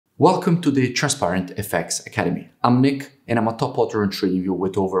Welcome to the Transparent FX Academy. I'm Nick and I'm a top author on TradingView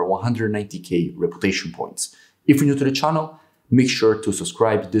with over 190k reputation points. If you're new to the channel, make sure to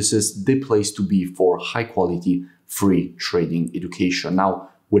subscribe. This is the place to be for high quality, free trading education. Now,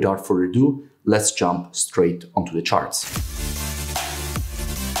 without further ado, let's jump straight onto the charts.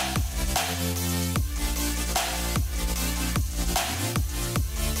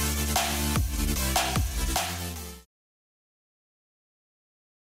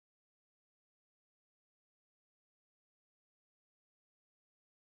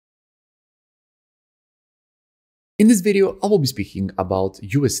 In this video, I will be speaking about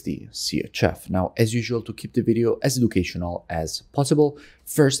USDCHF. Now, as usual, to keep the video as educational as possible,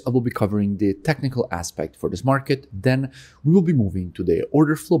 first I will be covering the technical aspect for this market. Then we will be moving to the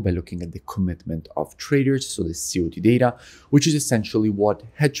order flow by looking at the commitment of traders, so the COT data, which is essentially what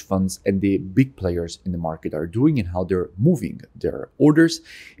hedge funds and the big players in the market are doing and how they're moving their orders.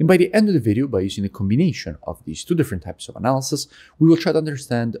 And by the end of the video, by using a combination of these two different types of analysis, we will try to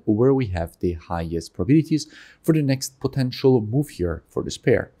understand where we have the highest probabilities for the next potential move here for this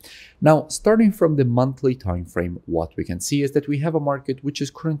pair. Now, starting from the monthly time frame, what we can see is that we have a market which is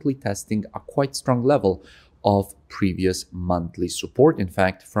currently testing a quite strong level of previous monthly support. In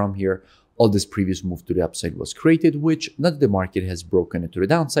fact, from here, all this previous move to the upside was created, which not that the market has broken into the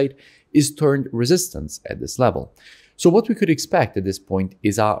downside, is turned resistance at this level. So what we could expect at this point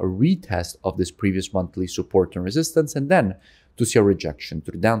is a retest of this previous monthly support and resistance, and then to see a rejection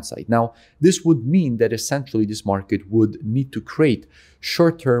to the downside. Now, this would mean that essentially this market would need to create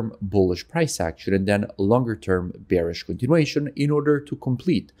short-term bullish price action and then longer-term bearish continuation in order to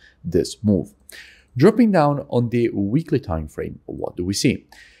complete this move. Dropping down on the weekly time frame, what do we see?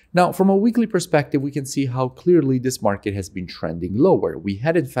 Now, from a weekly perspective, we can see how clearly this market has been trending lower. We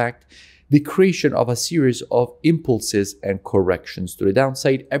had, in fact, the creation of a series of impulses and corrections to the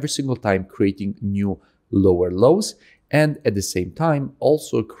downside every single time, creating new lower lows, and at the same time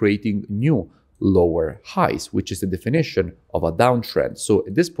also creating new lower highs, which is the definition of a downtrend. So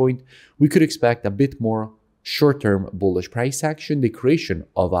at this point, we could expect a bit more short-term bullish price action, the creation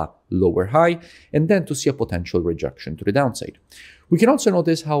of a lower high, and then to see a potential rejection to the downside. We can also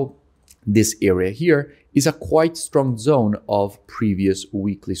notice how this area here is a quite strong zone of previous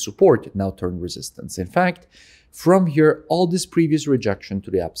weekly support, now turned resistance. In fact, from here, all this previous rejection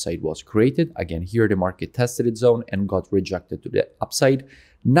to the upside was created. Again, here the market tested its zone and got rejected to the upside.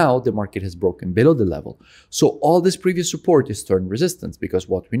 Now the market has broken below the level. So all this previous support is turned resistance, because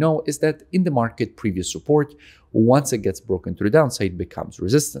what we know is that in the market, previous support, once it gets broken to the downside, becomes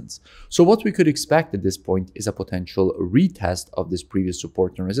resistance. So what we could expect at this point is a potential retest of this previous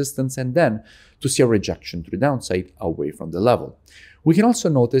support and resistance, and then to see a rejection to the downside away from the level. We can also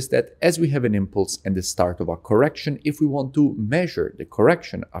notice that as we have an impulse and the start of a correction, if we want to measure the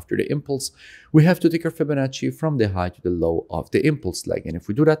correction after the impulse, we have to take our Fibonacci from the high to the low of the impulse leg. And if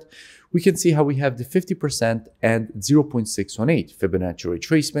we do that, we can see how we have the 50% and 0.618 Fibonacci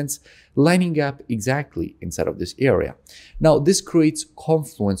retracements lining up exactly inside of this area. Now, this creates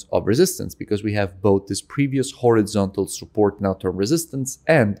confluence of resistance because we have both this previous horizontal support now turned resistance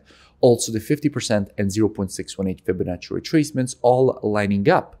and also the 50% and 0.618 Fibonacci retracements all lining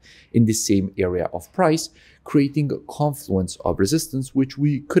up in the same area of price, creating a confluence of resistance, which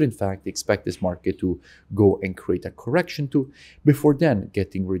we could in fact expect this market to go and create a correction to before then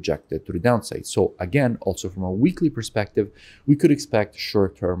getting rejected to the downside. So again, also from a weekly perspective, we could expect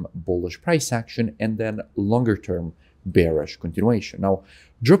short-term bullish price action and then longer-term bearish continuation. Now,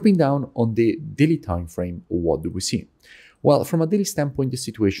 dropping down on the daily time frame, what do we see? Well, from a daily standpoint, the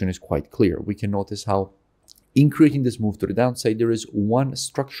situation is quite clear. We can notice how in creating this move to the downside, there is one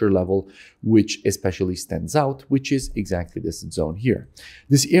structure level which especially stands out, which is exactly this zone here.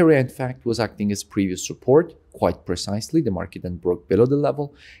 This area, in fact, was acting as previous support quite precisely. The market then broke below the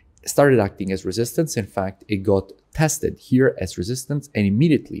level, started acting as resistance. In fact, it got tested here as resistance and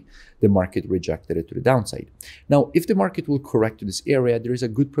immediately the market rejected it to the downside. Now, if the market will correct to this area, there is a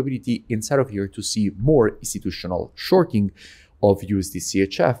good probability inside of here to see more institutional shorting of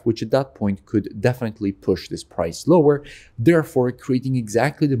USDCHF, which at that point could definitely push this price lower, therefore creating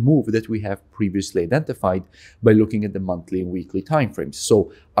exactly the move that we have previously identified by looking at the monthly and weekly timeframes.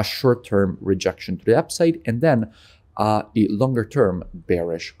 So a short-term rejection to the upside and then a longer-term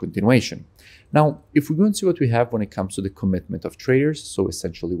bearish continuation. Now, if we go and see what we have when it comes to the commitment of traders, so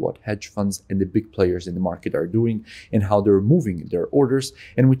essentially what hedge funds and the big players in the market are doing and how they're moving their orders,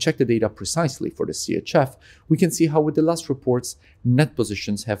 and we check the data precisely for the CHF, we can see how with the last reports, net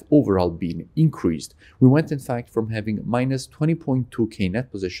positions have overall been increased. We went, in fact, from having minus 20.2k net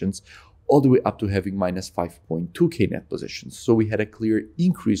positions all the way up to having minus 5.2k net positions. So we had a clear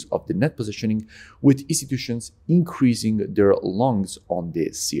increase of the net positioning, with institutions increasing their longs on the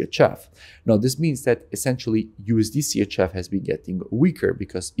CHF. Now, this means that essentially USDCHF has been getting weaker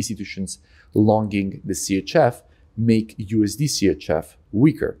because institutions longing the CHF make USDCHF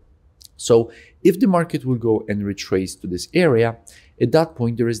weaker. So if the market will go and retrace to this area, at that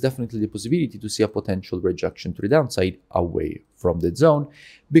point, there is definitely the possibility to see a potential rejection to the downside away from that zone,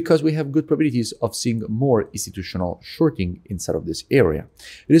 because we have good probabilities of seeing more institutional shorting inside of this area.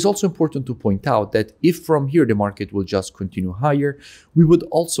 It is also important to point out that if from here the market will just continue higher, we would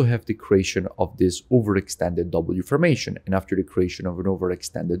also have the creation of this overextended W formation. And after the creation of an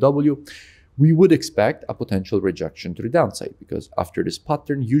overextended W, we would expect a potential rejection to the downside, because after this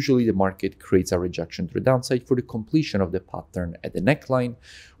pattern, usually the market creates a rejection to the downside for the completion of the pattern at the neckline,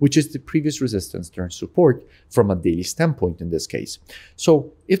 which is the previous resistance turn support from a daily standpoint in this case.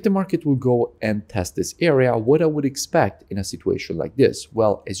 So if the market will go and test this area, what I would expect in a situation like this?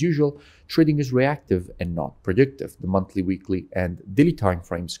 Well, as usual, trading is reactive and not predictive. The monthly, weekly, and daily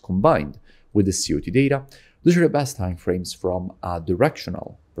timeframes combined with the COT data, those are the best timeframes from a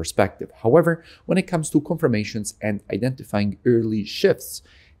directional perspective. However, when it comes to confirmations and identifying early shifts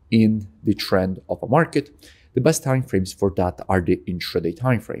in the trend of a market, the best timeframes for that are the intraday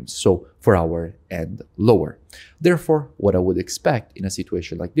timeframes, so 4 hour and lower. Therefore, what I would expect in a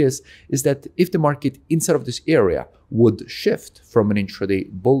situation like this is that if the market inside of this area would shift from an intraday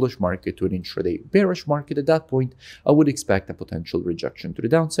bullish market to an intraday bearish market, at that point, I would expect a potential rejection to the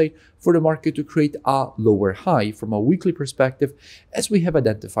downside for the market to create a lower high from a weekly perspective, as we have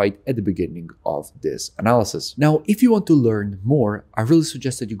identified at the beginning of this analysis. Now, if you want to learn more, I really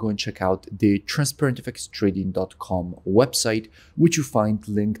suggest that you go and check out the transparentfxtrading.com website, which you find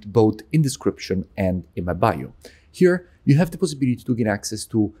linked both in description and in my bio. Here, you have the possibility to gain access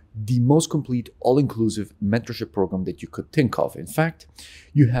to the most complete, all-inclusive mentorship program that you could think of. In fact,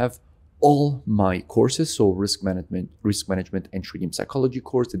 you have all my courses, so risk management and trading psychology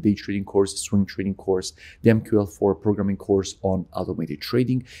course, the day trading course, swing trading course, the MQL4 programming course on automated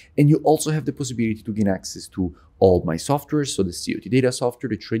trading. And you also have the possibility to gain access to all my software, so the COT data software,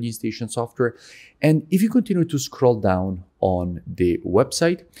 the trading station software. And if you continue to scroll down on the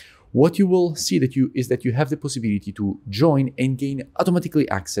website, what you will see is that you have the possibility to join and gain automatically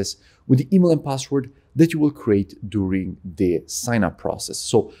access with the email and password that you will create during the sign-up process.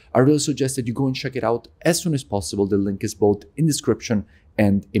 So I really suggest that you go and check it out as soon as possible. The link is both in description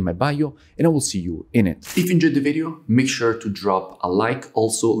and in my bio, and I will see you in it. If you enjoyed the video, make sure to drop a like.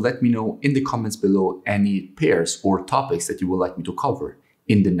 Also, let me know in the comments below any pairs or topics that you would like me to cover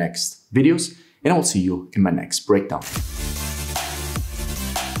in the next videos, and I will see you in my next breakdown.